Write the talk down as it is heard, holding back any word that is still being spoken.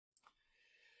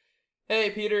Hey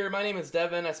Peter, my name is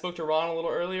Devin. I spoke to Ron a little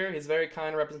earlier. He's a very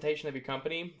kind representation of your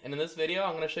company. And in this video,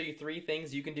 I'm going to show you 3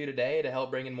 things you can do today to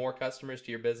help bring in more customers to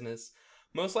your business.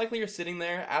 Most likely you're sitting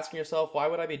there asking yourself, why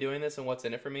would I be doing this and what's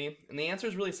in it for me? And the answer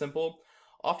is really simple.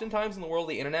 Oftentimes in the world of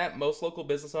the internet, most local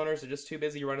business owners are just too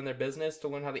busy running their business to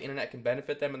learn how the internet can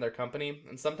benefit them and their company.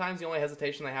 And sometimes the only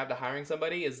hesitation they have to hiring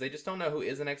somebody is they just don't know who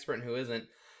is an expert and who isn't.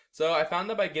 So I found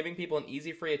that by giving people an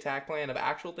easy free attack plan of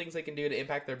actual things they can do to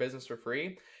impact their business for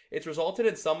free, it's resulted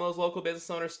in some of those local business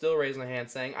owners still raising their hand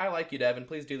saying, I like you, Devin,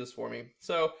 please do this for me.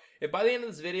 So if by the end of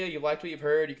this video you've liked what you've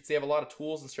heard, you can see I have a lot of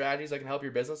tools and strategies I can help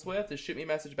your business with, just shoot me a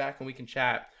message back and we can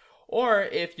chat. Or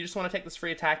if you just want to take this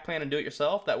free attack plan and do it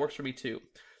yourself, that works for me too.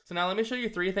 So now let me show you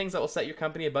 3 things that will set your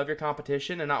company above your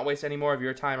competition and not waste any more of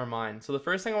your time or mine. So the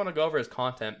first thing I want to go over is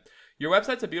content. Your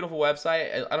website's a beautiful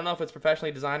website. I don't know if it's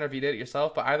professionally designed or if you did it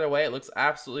yourself, but either way, it looks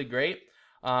absolutely great.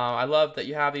 I love that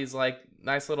you have these like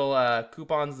nice little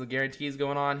coupons and guarantees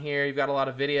going on here. You've got a lot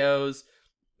of videos.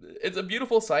 It's a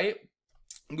beautiful site.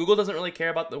 Google doesn't really care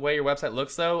about the way your website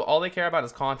looks though. All they care about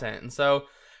is content. And so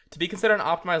to be considered an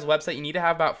optimized website, you need to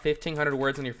have about 1,500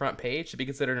 words on your front page to be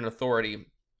considered an authority.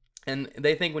 And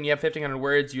they think when you have 1,500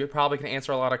 words, you probably can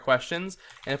answer a lot of questions.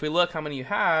 And if we look how many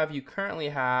you currently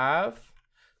have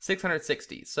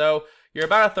 660. So you're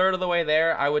about a third of the way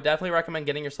there. I would definitely recommend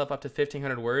getting yourself up to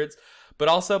 1,500 words. But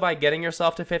also by getting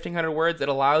yourself to 1,500 words, it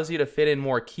allows you to fit in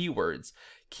more keywords.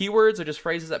 Keywords are just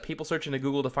phrases that people search into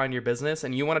Google to find your business,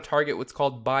 and you want to target what's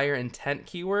called buyer intent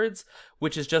keywords,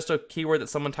 which is just a keyword that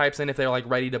someone types in if they're like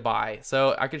ready to buy.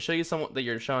 So I can show you some that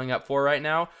you're showing up for right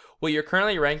now. What you're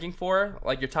currently ranking for,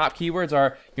 like your top keywords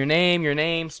are your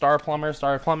name, star plumber,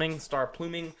 star plumbing, star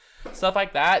pluming, stuff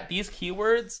like that. These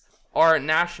keywords are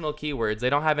national keywords. They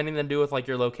don't have anything to do with like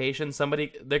your location.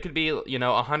 There could be,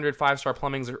 100 5-star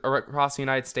plumbings across the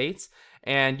United States,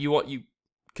 and you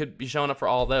could be showing up for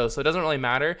all those. So it doesn't really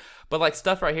matter. But like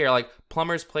stuff right here, like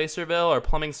Plumbers Placerville or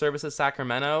Plumbing Services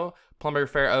Sacramento, Plumber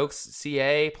Fair Oaks,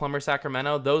 CA, Plumber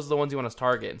Sacramento, those are the ones you want to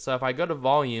target. And so if I go to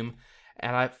volume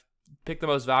and I pick the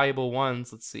most valuable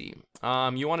ones, let's see.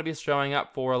 You want to be showing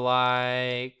up for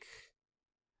like,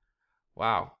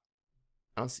 wow.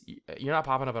 You're not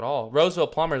popping up at all. Roseville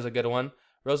Plumber is a good one.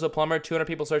 Roseville Plumber, 200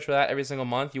 people search for that every single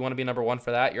month. You want to be number 1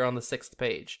 for that. You're on the 6th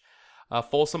page.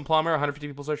 Folsom Plumber, 150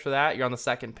 people search for that. You're on the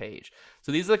 2nd page.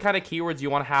 So these are the kind of keywords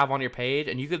you want to have on your page,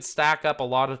 and you could stack up a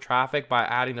lot of traffic by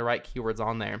adding the right keywords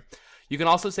on there. You can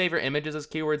also save your images as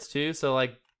keywords too. So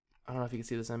like, I don't know if you can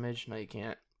see this image. No, you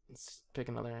can't. Let's pick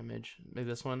another image. Maybe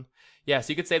this one. Yeah,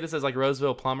 so you could save this as like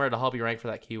Roseville Plumber to help you rank for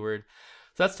that keyword.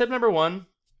 So that's tip number 1.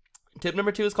 Tip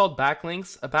number 2 is called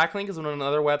backlinks. A backlink is when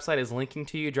another website is linking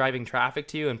to you, driving traffic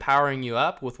to you, and powering you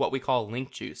up with what we call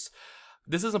link juice.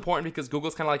 This is important because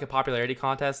Google's kind of like a popularity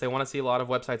contest. They want to see a lot of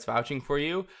websites vouching for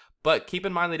you, but keep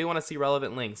in mind they do want to see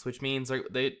relevant links, which means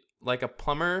like a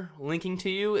plumber linking to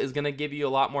you is going to give you a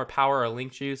lot more power or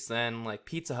link juice than like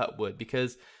Pizza Hut would,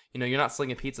 because you're not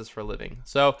slinging pizzas for a living.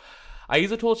 So I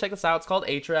use a tool to check this out. It's called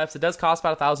Ahrefs. It does cost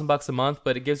about $1,000 a month,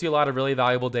 but it gives you a lot of really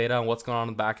valuable data on what's going on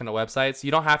in the back end of websites.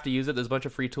 You don't have to use it. There's a bunch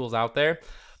of free tools out there.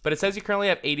 But it says you currently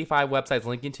have 85 websites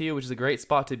linking to you, which is a great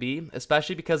spot to be,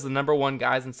 especially because the number 1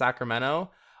 guys in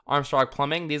Sacramento, Armstrong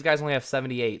Plumbing, these guys only have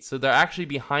 78. So they're actually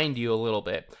behind you a little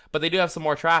bit. But they do have some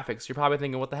more traffic. So you're probably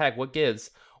thinking, what the heck? What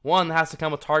gives? 1, that has to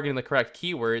come with targeting the correct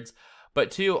keywords. But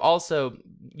 2, also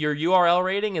your URL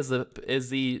rating is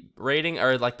the rating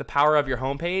or like the power of your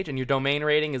homepage, and your domain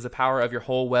rating is the power of your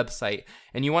whole website.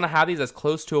 And you want to have these as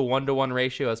close to a 1-to-1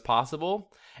 ratio as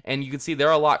possible. And you can see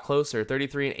they're a lot closer,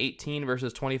 33 and 18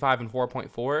 versus 25 and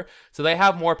 4.4. So they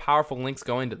have more powerful links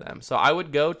going to them. So I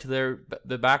would go to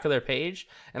the back of their page,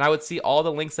 and I would see all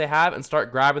the links they have and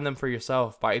start grabbing them for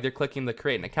yourself by either clicking the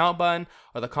create an account button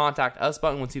or the contact us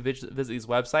button once you visit these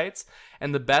websites.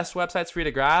 And the best websites for you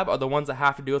to grab are the ones that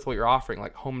have to do with what you're offering,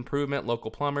 like home improvement,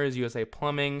 local plumbers, USA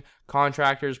Plumbing,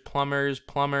 contractors, plumbers,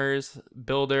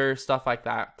 builder, stuff like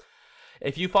that.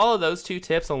 If you follow those 2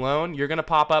 tips alone, you're going to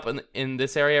pop up in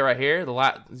this area right here.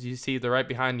 You see the right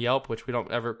behind Yelp, which we don't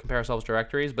ever compare ourselves to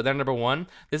directories. But then number 1,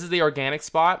 this is the organic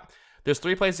spot. There's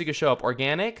 3 places you can show up: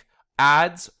 organic,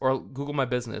 ads, or Google My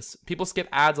Business. People skip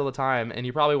ads all the time, and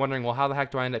you're probably wondering, well, how the heck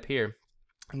do I end up here?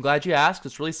 I'm glad you asked.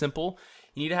 It's really simple.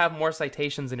 You need to have more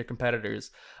citations than your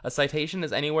competitors. A citation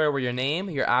is anywhere where your name,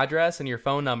 your address, and your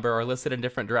phone number are listed in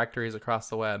different directories across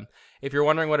the web. If you're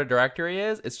wondering what a directory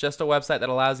is, it's just a website that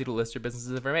allows you to list your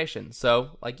business's information.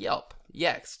 So, like Yelp,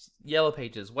 Yext, Yellow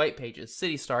Pages, White Pages,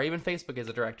 City Star, even Facebook is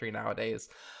a directory nowadays.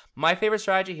 My favorite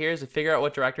strategy here is to figure out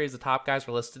what directories the top guys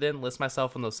were listed in, list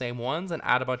myself in those same ones, and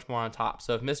add a bunch more on top.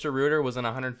 So if Mr. Rooter was in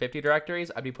 150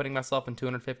 directories, I'd be putting myself in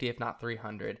 250, if not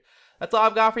 300. That's all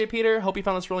I've got for you, Peter. Hope you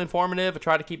found this really informative. I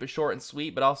tried to keep it short and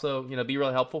sweet, but also, be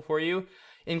really helpful for you.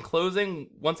 In closing,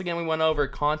 once again, we went over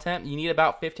content. You need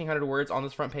about 1,500 words on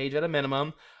this front page at a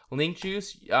minimum. Link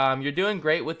juice, you're doing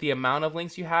great with the amount of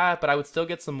links you have, but I would still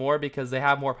get some more because they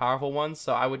have more powerful ones,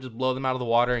 so I would just blow them out of the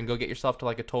water and go get yourself to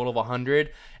like a total of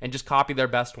 100 and just copy their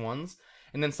best ones.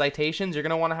 And then citations, you're going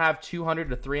to want to have 200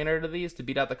 to 300 of these to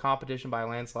beat out the competition by a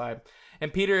landslide.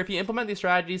 And Peter, if you implement these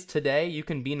strategies today, you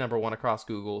can be #1 across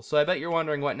Google. So I bet you're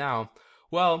wondering what now?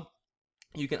 Well,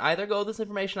 you can either go with this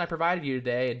information I provided you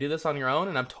today and do this on your own,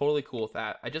 and I'm totally cool with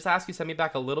that. I just ask you send me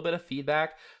back a little bit of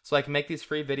feedback so I can make these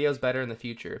free videos better in the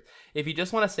future. If you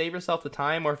just want to save yourself the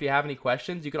time, or if you have any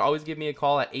questions, you can always give me a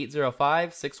call at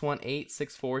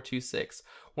 805-618-6426.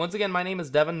 Once again, my name is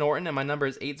Devin Norton, and my number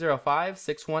is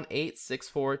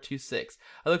 805-618-6426.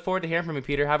 I look forward to hearing from you,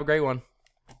 Peter. Have a great one.